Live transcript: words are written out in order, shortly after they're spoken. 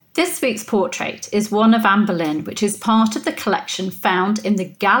This week's portrait is one of Anne Boleyn, which is part of the collection found in the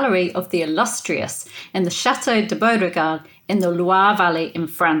Gallery of the Illustrious in the Château de Beauregard in the Loire Valley in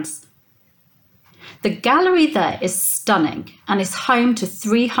France. The gallery there is stunning and is home to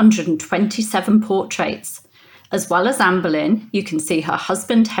 327 portraits. As well as Anne Boleyn, you can see her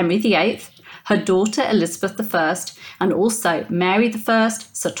husband Henry VIII, her daughter Elizabeth I, and also Mary I,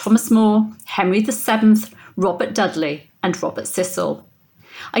 Sir Thomas More, Henry VII, Robert Dudley, and Robert Cecil.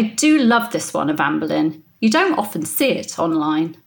 I do love this one of Anne Boleyn. You don't often see it online.